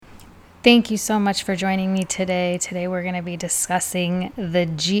Thank you so much for joining me today. Today we're going to be discussing the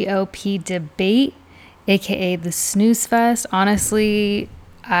GOP debate, aka the snooze fest. Honestly,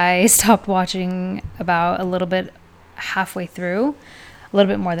 I stopped watching about a little bit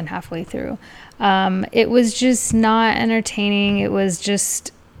more than halfway through. It was just not entertaining. It was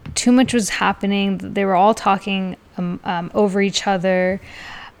just too much was happening. They were all talking over each other.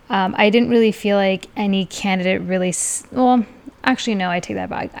 I didn't really feel like any candidate really, actually, no, I take that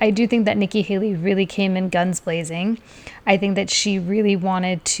back. I do think that Nikki Haley really came in guns blazing. I think that she really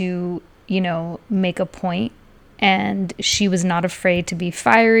wanted to, make a point, and she was not afraid to be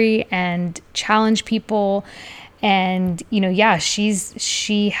fiery and challenge people. And,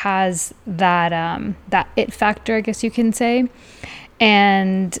 she has that it factor, I guess you can say.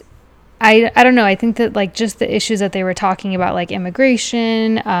 And I don't know. I think that like just the issues that they were talking about, like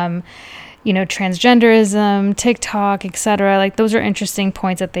immigration, transgenderism, TikTok, etc. Like those are interesting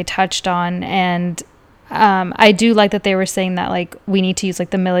points that they touched on. And I do like that they were saying that like we need to use like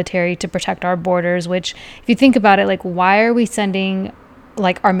the military to protect our borders, which if you think about it, like why are we sending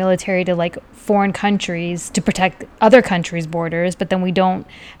like our military to like foreign countries to protect other countries' borders, but then we don't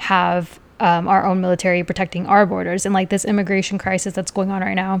have our own military protecting our borders? And like this immigration crisis that's going on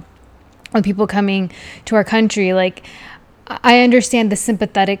right now with people coming to our country, like I understand the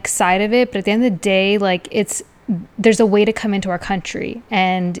sympathetic side of it, but at the end of the day, like there's a way to come into our country,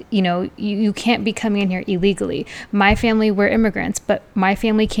 and you can't be coming in here illegally. My family were immigrants, but my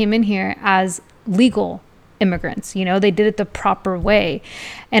family came in here as legal immigrants. They did it the proper way.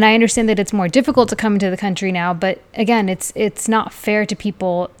 And I understand that it's more difficult to come into the country now, but again, it's not fair to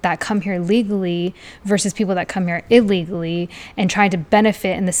people that come here legally versus people that come here illegally and trying to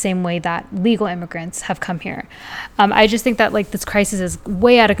benefit in the same way that legal immigrants have come here. I just think that like this crisis is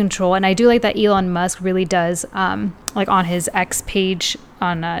way out of control. And I do like that Elon Musk really does, like on his X page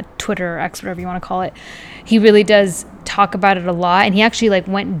on Twitter or X, whatever you want to call it, he really does talk about it a lot. And he actually like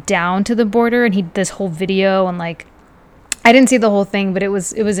went down to the border and he did this whole video, and like I didn't see the whole thing, but it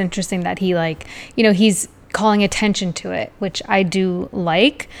was interesting that he like, he's calling attention to it, which I do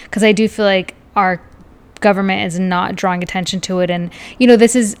like, because I do feel like our government is not drawing attention to it. And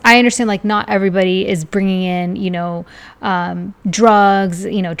I understand like not everybody is bringing in drugs,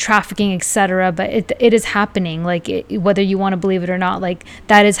 trafficking, etc., but it is happening, like whether you want to believe it or not. Like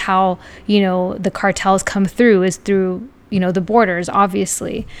that is how the cartels come through, is through the borders,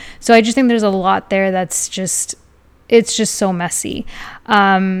 obviously. So I just think there's a lot there that's just, it's just so messy.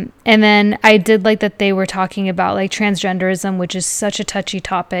 And then I did like that they were talking about like transgenderism, which is such a touchy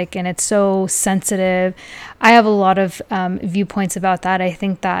topic and it's so sensitive. I have a lot of viewpoints about that. I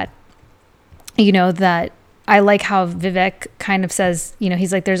think that, that I like how Vivek kind of says,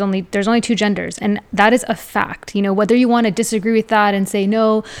 he's like, there's only two genders. And that is a fact. Whether you want to disagree with that and say,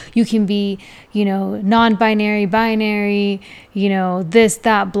 no, you can be, non-binary, binary, this,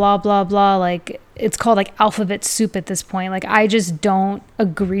 that, blah, blah, blah. Like, it's called like alphabet soup at this point. Like, I just don't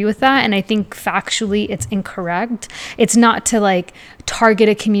agree with that. And I think factually it's incorrect. It's not to like target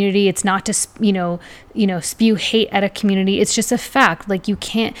a community. It's not to, spew hate at a community. It's just a fact. Like, you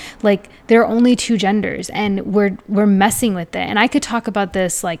can't, like, there are only two genders and we're messing with it. And I could talk about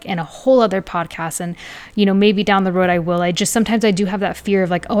this like in a whole other podcast, and, maybe down the road I will. Sometimes I do have that fear of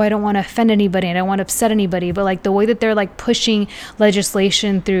like, oh, I don't want to offend anybody and I don't want to upset anybody. But like the way that they're like pushing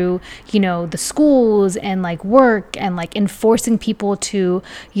legislation through, the schools and like work and like enforcing people to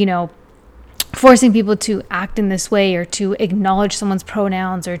act in this way, or to acknowledge someone's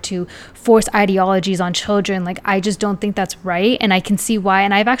pronouns, or to force ideologies on children. Like, I just don't think that's right. And I can see why.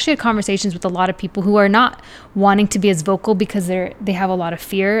 And I've actually had conversations with a lot of people who are not wanting to be as vocal because they have a lot of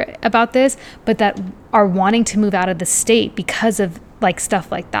fear about this, but that are wanting to move out of the state because of like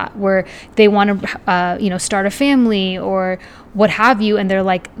stuff like that, where they want to, start a family or what have you. And they're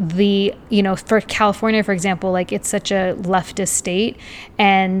like for California, for example, like it's such a leftist state,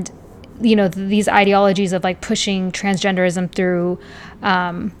 and these ideologies of like pushing transgenderism through,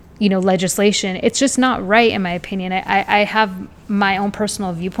 legislation, it's just not right in my opinion. I have my own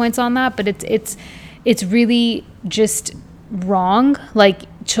personal viewpoints on that, but it's really just wrong. Like,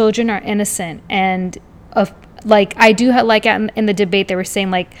 children are innocent, and like I do like in the debate they were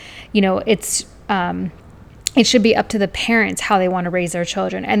saying like, it's it should be up to the parents how they want to raise their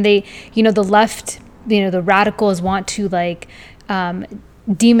children. And they, the left, the radicals want to like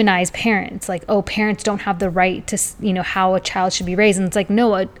demonize parents, like, oh, parents don't have the right to how a child should be raised. And it's like,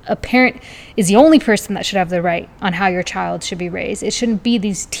 no, a parent is the only person that should have the right on how your child should be raised. It shouldn't be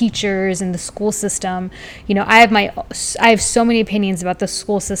these teachers and the school system. I have so many opinions about the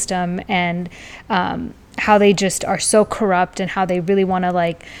school system, and how they just are so corrupt and how they really want to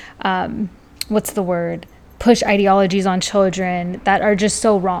like, what's the word? Push ideologies on children that are just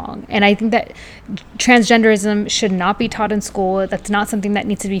so wrong. And I think that transgenderism should not be taught in school. That's not something that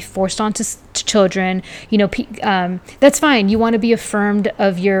needs to be forced onto children. You know, that's fine. You want to be affirmed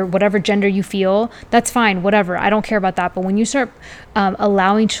of your whatever gender you feel. That's fine. Whatever. I don't care about that. But when you start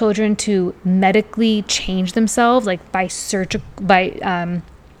allowing children to medically change themselves, like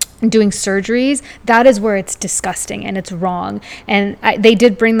doing surgeries, that is where it's disgusting and it's wrong. And they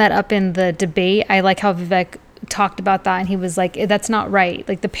did bring that up in the debate. I like how Vivek talked about that, and he was like, that's not right.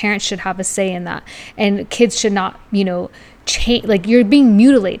 Like, the parents should have a say in that, and kids should not, you know, change. Like, you're being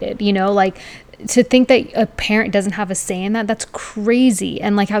mutilated, you know, like, to think that a parent doesn't have a say in that, that's crazy.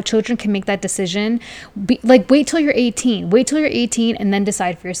 And like how children can make that decision, wait till you're 18 and then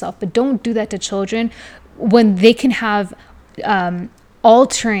decide for yourself. But don't do that to children when they can have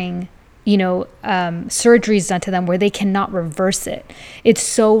altering, you know, surgeries done to them where they cannot reverse it. It's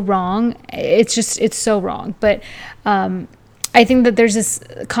so wrong. It's so wrong. But I think that there's this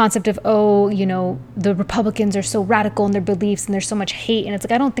concept of, oh, you know, the Republicans are so radical in their beliefs and there's so much hate. And it's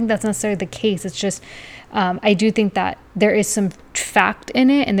like, I don't think that's necessarily the case. It's just, I do think that there is some fact in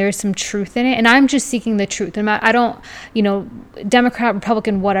it and there is some truth in it. And I'm just seeking the truth. And I don't, you know, Democrat,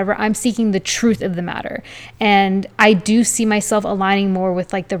 Republican, whatever, I'm seeking the truth of the matter. And I do see myself aligning more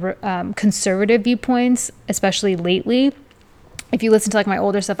with like the conservative viewpoints, especially lately. If you listen to like my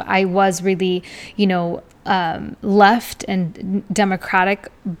older stuff, I was really, you know, left and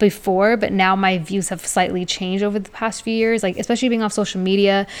democratic before, but now my views have slightly changed over the past few years, like especially being off social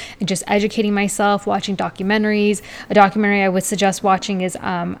media and just educating myself, watching documentaries. A documentary I would suggest watching is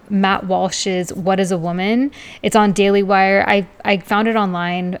Matt Walsh's What is a Woman? It's on Daily Wire. I found it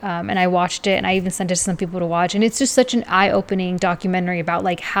online and I watched it, and I even sent it to some people to watch, and it's just such an eye-opening documentary about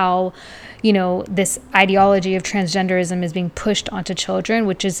like how, you know, this ideology of transgenderism is being pushed onto children,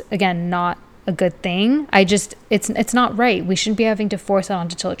 which is, again, not a good thing. It's not right. We shouldn't be having to force that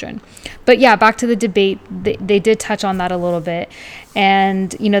onto children. But yeah, back to the debate, they did touch on that a little bit.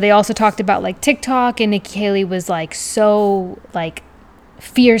 And, you know, they also talked about like TikTok, and Nikki Haley was like so like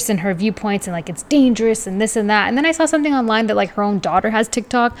fierce in her viewpoints and like it's dangerous and this and that. And then I saw something online that like her own daughter has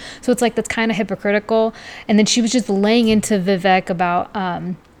TikTok. So it's like, that's kind of hypocritical. And then she was just laying into Vivek about,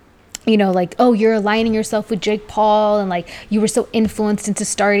 you know, like, oh, you're aligning yourself with Jake Paul, and like you were so influenced into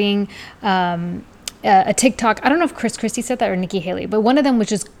starting a TikTok. I don't know if Christie said that or Nikki Haley, but one of them was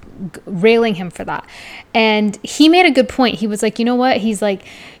just railing him for that. And he made a good point. He was like, you know what? He's like,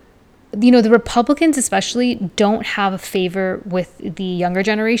 you know, the Republicans especially don't have a favor with the younger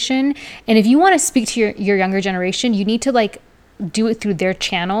generation. And if you want to speak to your younger generation, you need to like do it through their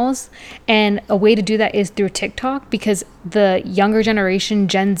channels, and a way to do that is through TikTok, because the younger generation,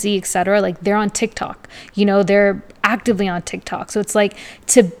 Gen Z, etc., like they're on TikTok, you know, they're actively on TikTok. So it's like,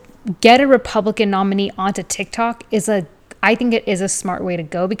 to get a Republican nominee onto TikTok I think it is a smart way to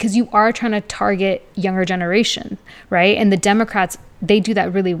go, because you are trying to target younger generation, right? And the Democrats, they do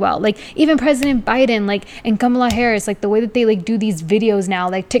that really well. Like even President Biden, like, and Kamala Harris, like the way that they like do these videos now,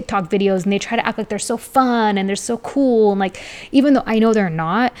 like TikTok videos, and they try to act like they're so fun and they're so cool. And like, even though I know they're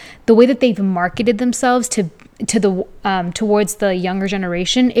not, the way that they've marketed themselves towards the younger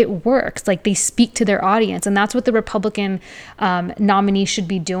generation, it works. Like they speak to their audience, and that's what the Republican nominee should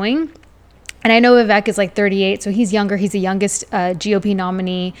be doing. And I know Vivek is like 38, so he's younger. He's the youngest GOP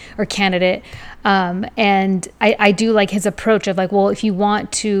nominee or candidate. And I do like his approach of like, well, if you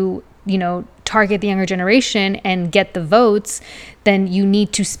want to, you know, target the younger generation and get the votes, then you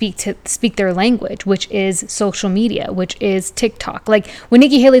need to speak their language, which is social media, which is TikTok. Like when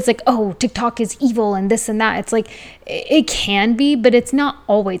Nikki Haley's like, oh, TikTok is evil and this and that, it's like, it can be, but it's not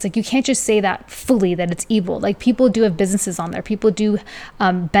always. Like you can't just say that fully that it's evil. Like people do have businesses on there. People do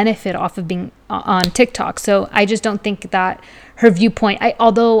benefit off of being on TikTok. So I just don't think that her viewpoint,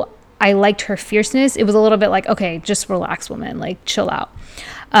 although I liked her fierceness, it was a little bit like, okay, just relax, woman, like chill out.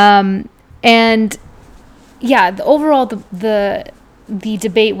 And yeah, overall, the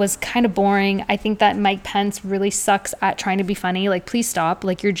debate was kind of boring. I think that Mike Pence really sucks at trying to be funny. Like, please stop.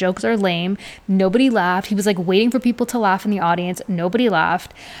 Like, your jokes are lame. Nobody laughed. He was like waiting for people to laugh in the audience. Nobody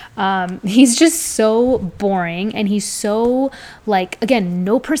laughed. He's just so boring, and he's so like, again,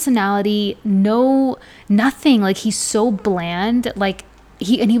 no personality, nothing. Like, he's so bland. Like,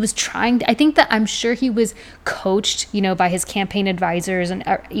 he was trying, I'm sure he was coached, you know, by his campaign advisors and,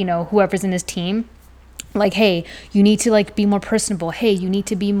 you know, whoever's in his team. like, hey, you need to like be more personable. Hey, you need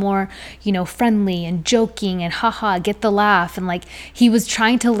to be more, friendly and joking and haha, get the laugh. And like, he was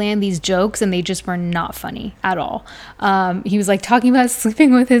trying to land these jokes and they just were not funny at all. He was like talking about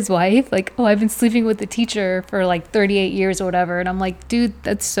sleeping with his wife. Like, oh, I've been sleeping with the teacher for like 38 years or whatever. And I'm like, dude,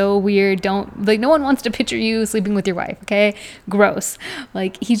 that's so weird. Don't, like, no one wants to picture you sleeping with your wife. Okay. Gross.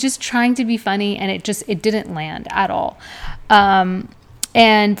 Like, he's just trying to be funny and it didn't land at all.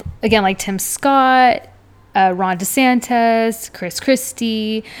 And again, like Tim Scott, Ron DeSantis,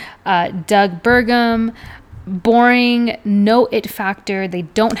 Christie, Doug Burgum, boring, no it factor. They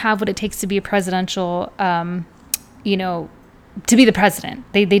don't have what it takes to be a presidential, to be the president.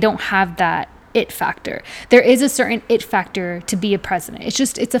 They don't have that it factor. There is a certain it factor to be a president.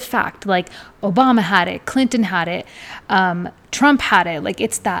 It's a fact. Like Obama had it, Clinton had it, Trump had it. Like,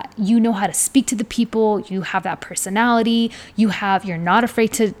 it's that you know how to speak to the people, you have that personality, you're not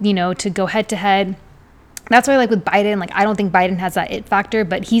afraid to, to go head to head. That's why, like, with Biden, like, I don't think Biden has that it factor,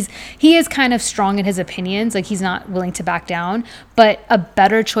 but he is kind of strong in his opinions. Like, he's not willing to back down. But a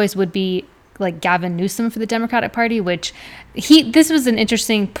better choice would be like Gavin Newsom for the Democratic Party, which this was an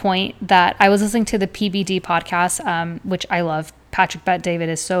interesting point that I was listening to the PBD podcast, which I love. Patrick Bet David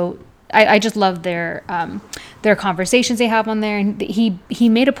is so, I just love their conversations they have on there. And he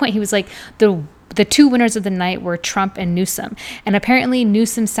made a point. He was like, the two winners of the night were Trump and Newsom. And apparently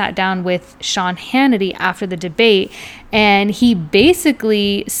Newsom sat down with Sean Hannity after the debate, and he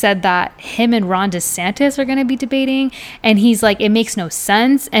basically said that him and Ron DeSantis are going to be debating. And he's like, it makes no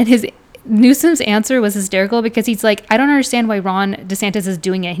sense. And Newsom's answer was hysterical because he's like, I don't understand why Ron DeSantis is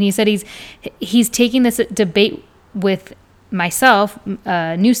doing it. And he said he's taking this debate with myself,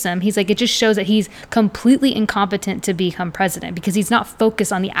 Newsom. He's like, it just shows that he's completely incompetent to become president because he's not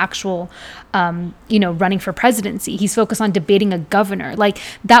focused on the actual, running for presidency. He's focused on debating a governor. Like,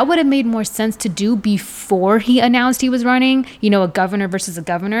 that would have made more sense to do before he announced he was running, a governor versus a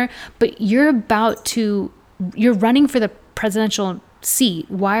governor. But you're running for the presidential seat.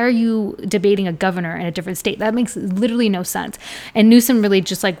 Why are you debating a governor in a different state? That makes literally no sense. And Newsom really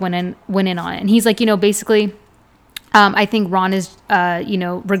just like went in on it. And he's like, basically, I think Ron is,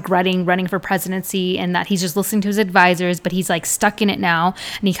 regretting running for presidency and that he's just listening to his advisors, but he's like stuck in it now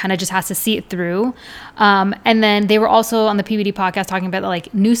and he kind of just has to see it through. And then they were also on the PBD podcast talking about that,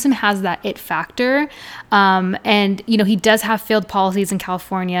 like, Newsom has that it factor. And, he does have failed policies in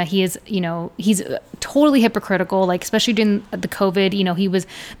California. He is, he's totally hypocritical, like, especially during the COVID, he was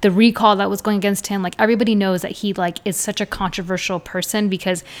the recall that was going against him. Like, everybody knows that he like is such a controversial person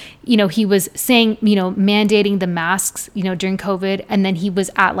because, he was saying, mandating the masks, during COVID. And then he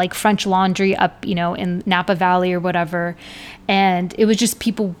was at like French Laundry up, in Napa Valley or whatever. And it was just,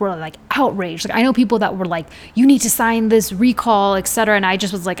 people were like outraged. Like, I know people that were like, you need to sign this recall, etc. And I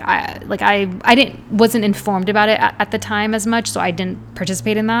just was like, I wasn't informed about it at the time as much. So I didn't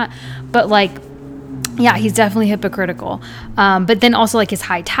participate in that. But like, yeah, he's definitely hypocritical. But then also like his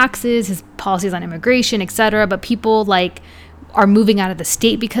high taxes, his policies on immigration, etc. But people like are moving out of the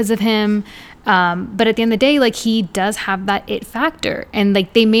state because of him. But at the end of the day, like, he does have that it factor. And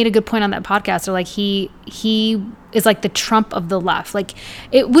like, they made a good point on that podcast. So like, he is like the Trump of the left. Like,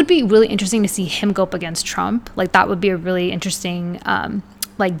 it would be really interesting to see him go up against Trump. Like, that would be a really interesting,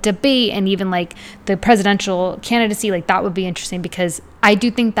 like, debate. And even like the presidential candidacy, like, that would be interesting because I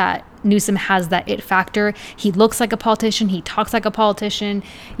do think that Newsom has that it factor. He looks like a politician. He talks like a politician.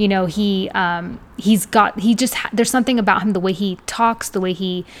 There's something about him, the way he talks, the way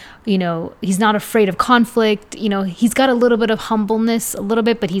he, he's not afraid of conflict. He's got a little bit of humbleness, a little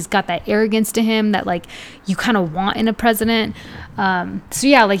bit, but he's got that arrogance to him that like you kind of want in a president. So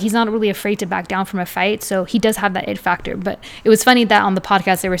yeah, like, he's not really afraid to back down from a fight. So he does have that it factor. But it was funny that on the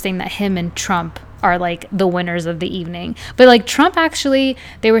podcast, they were saying that him and Trump are like the winners of the evening. But like, Trump, actually,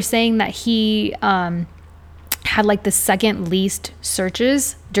 they were saying that he had like the second least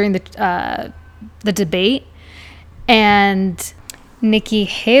searches during the debate, and Nikki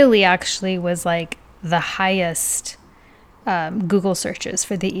Haley actually was like the highest Google searches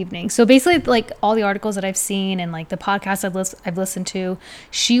for the evening. So basically, like, all the articles that I've seen and like the podcasts I've listened to,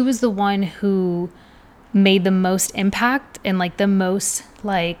 she was the one who made the most impact and like the most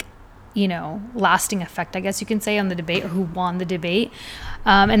like, lasting effect, I guess you can say, on the debate, or who won the debate.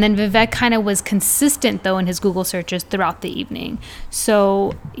 And then Vivek kind of was consistent though in his Google searches throughout the evening.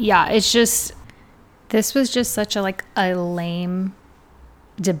 So yeah, this was just such a lame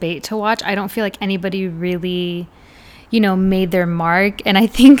debate to watch. I don't feel like anybody really, made their mark. And I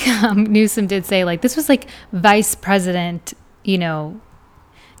think Newsom did say like, this was like vice president,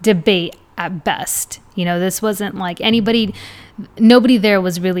 debate at best. This wasn't like nobody there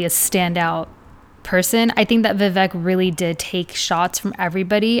was really a standout person. I think that Vivek really did take shots from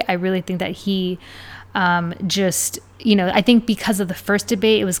everybody. I really think that he just, I think because of the first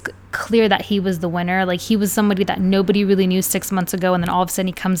debate, it was clear that he was the winner. Like, he was somebody that nobody really knew 6 months ago, and then all of a sudden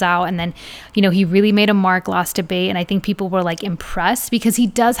he comes out, and then, he really made a mark last debate, and I think people were like impressed because he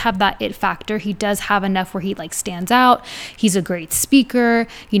does have that it factor. He does have enough where he like stands out. He's a great speaker.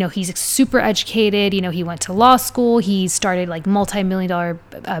 He's super educated. He went to law school. He started like multi-million-dollar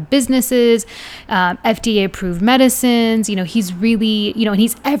businesses, FDA approved medicines. He's really, and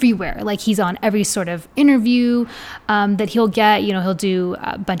he's everywhere. Like, he's on every sort of interview that he'll get. He'll do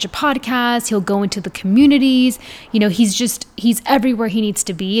a bunch of podcasts. He'll go into the communities. He's everywhere he needs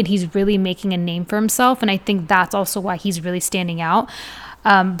to be, and he's really making a name for himself. And I think that's also why he's really standing out.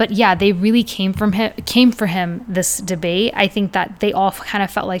 But yeah, they really came for him this debate. I think that they all kind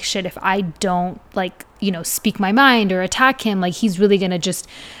of felt like, shit, if I don't speak my mind or attack him, like, he's really going to just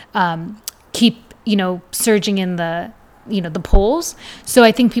keep, surging in the polls. So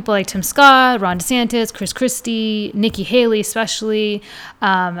I think people like Tim Scott, Ron DeSantis, Christie, Nikki Haley, especially,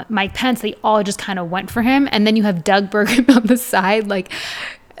 Mike Pence, they all just kind of went for him. And then you have Doug Burgum on the side, like,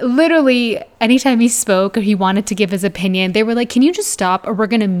 literally anytime he spoke or he wanted to give his opinion, they were like, can you just stop or we're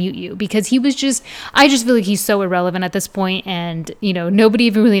going to mute you? Because I just feel like he's so irrelevant at this point, and, nobody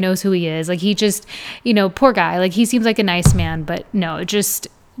even really knows who he is. Like, he just, poor guy, like, he seems like a nice man, but no, just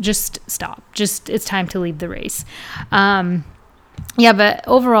stop. It's time to leave the race. Yeah, but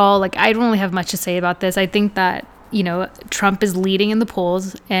overall, like, I don't really have much to say about this. I think that, Trump is leading in the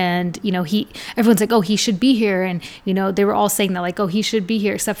polls, and, everyone's like, oh, he should be here. And, they were all saying that, like, oh, he should be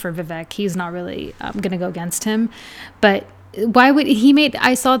here, except for Vivek. He's not really going to go against him. But why would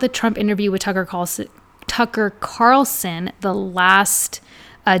I saw the Trump interview with Tucker Carlson, the last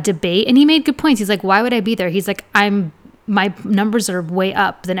debate, and he made good points. He's like, why would I be there? He's like, my numbers are way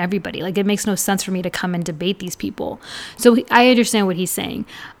up than everybody. Like, it makes no sense for me to come and debate these people. So I understand what he's saying.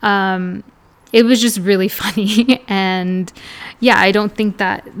 It was just really funny. And yeah, I don't think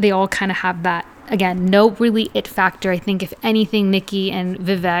that they all kind of have that, again, no really it factor. I think if anything, Nikki and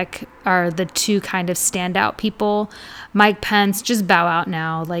Vivek are the two kind of standout people. Mike Pence, just bow out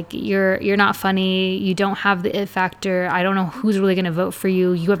now. Like, you're not funny. You don't have the it factor. I don't know who's really going to vote for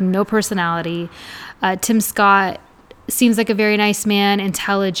you. You have no personality. Tim Scott seems like a very nice man,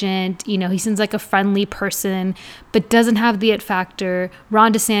 intelligent, he seems like a friendly person, but doesn't have the it factor.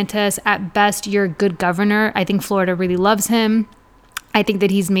 Ron DeSantis, at best, you're a good governor. I think Florida really loves him. I think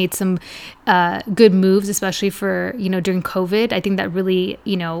that he's made some good moves, especially for, during COVID. I think that really,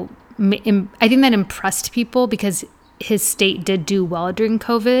 I think that impressed people because his state did do well during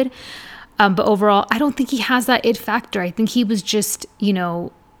COVID. But overall, I don't think he has that it factor. I think he was just, they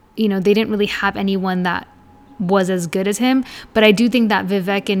didn't really have anyone that was as good as him. But I do think that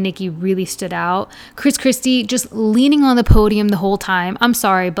Vivek and Nikki really stood out. Christie just leaning on the podium the whole time. I'm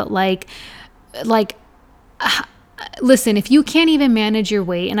sorry, but listen, if you can't even manage your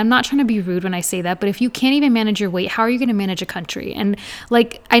weight, and I'm not trying to be rude when I say that, but if you can't even manage your weight, how are you going to manage a country? And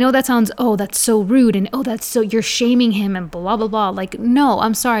like, I know that sounds, oh, that's so rude, and oh, that's so, you're shaming him and blah, blah, blah. Like, no,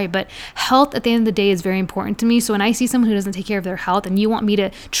 I'm sorry, but health at the end of the day is very important to me. So when I see someone who doesn't take care of their health and you want me to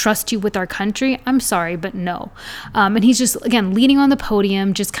trust you with our country, I'm sorry, but no. And he's just, again, leaning on the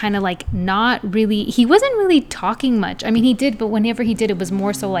podium, just kind of like not really, he wasn't really talking much. I mean, he did, but whenever he did, it was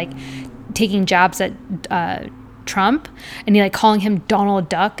more so like taking jabs at Trump, and he like calling him Donald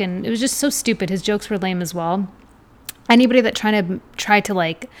Duck, and it was just so stupid. His jokes were lame as well. Anybody that tried to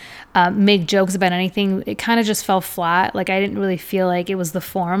like make jokes about anything, it kind of just fell flat. Like, I didn't really feel like it was the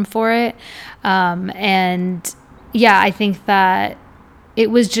forum for it. And yeah, I think that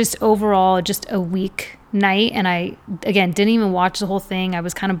it was just overall just a weak night, and I, again, didn't even watch the whole thing. I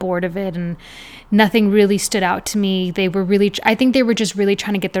was kind of bored of it, and nothing really stood out to me. I think they were just really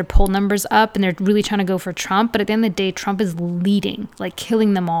trying to get their poll numbers up, and they're really trying to go for Trump. But at the end of the day, Trump is leading, like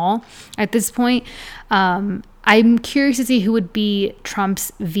killing them all at this point. I'm curious to see who would be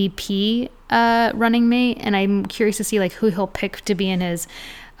Trump's VP running mate, and I'm curious to see like who he'll pick to be in his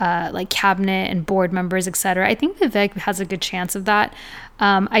like cabinet and board members, etc. I think Vivek has a good chance of that.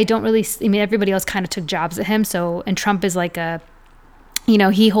 I mean, everybody else kind of took jabs at him. So, and Trump is like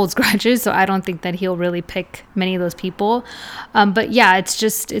he holds grudges. So I don't think that he'll really pick many of those people. But yeah,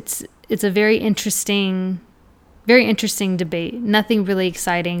 it's a very interesting debate. Nothing really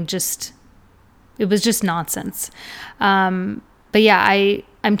exciting. It was just nonsense. But yeah,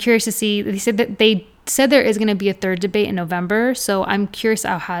 I'm curious to see, they said there is going to be a third debate in November. So, I'm curious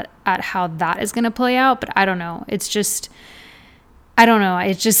at how that is going to play out, but I don't know. It's just, I don't know.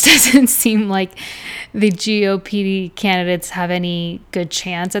 It just doesn't seem like the GOP candidates have any good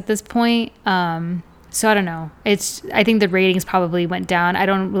chance at this point. So I don't know. I think the ratings probably went down. I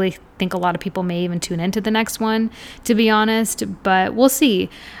don't really think a lot of people may even tune into the next one, to be honest, but we'll see.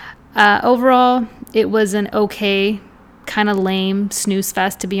 Overall, it was an okay, kind of lame snooze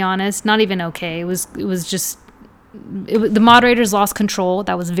fest, to be honest. Not even okay. It was just the moderators lost control.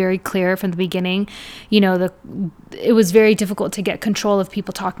 That was very clear from the beginning. It was very difficult to get control of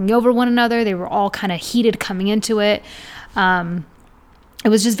people talking over one another. They were all kind of heated coming into it. It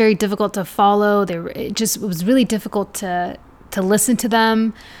was just very difficult to follow. It was really difficult to listen to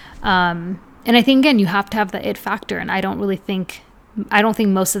them. And I think, again, you have to have the it factor. And I don't think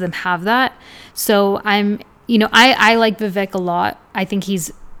most of them have that. So I like Vivek a lot. I think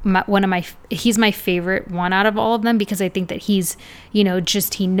he's my favorite one out of all of them, because I think that he's, he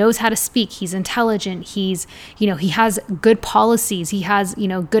knows how to speak. He's intelligent. he has good policies. He has,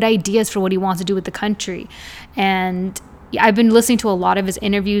 good ideas for what he wants to do with the country. And I've been listening to a lot of his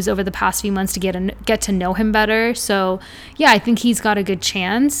interviews over the past few months to get to know him better. So yeah, I think he's got a good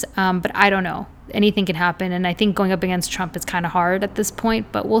chance. But I don't know. Anything can happen. And I think going up against Trump is kind of hard at this point,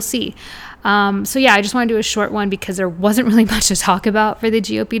 but we'll see. So yeah, I just want to do a short one because there wasn't really much to talk about for the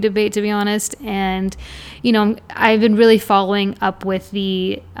GOP debate, to be honest. And, I've been really following up with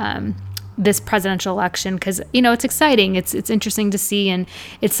this presidential election because, it's exciting. It's interesting to see. And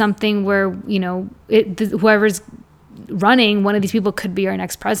it's something where, whoever's running, one of these people could be our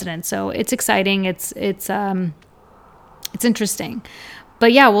next president. So it's exciting. It's interesting.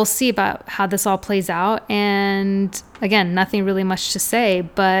 But yeah, we'll see about how this all plays out. And again, nothing really much to say.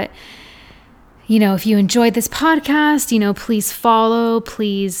 But, if you enjoyed this podcast, please follow,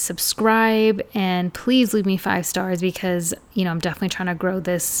 please subscribe, and please leave me 5 stars because, I'm definitely trying to grow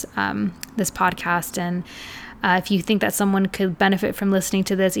this podcast. And if you think that someone could benefit from listening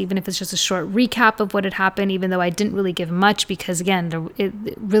to this, even if it's just a short recap of what had happened, even though I didn't really give much because, again, it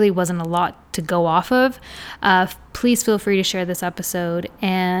really wasn't a lot to go off of, please feel free to share this episode,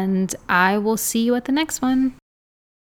 and I will see you at the next one.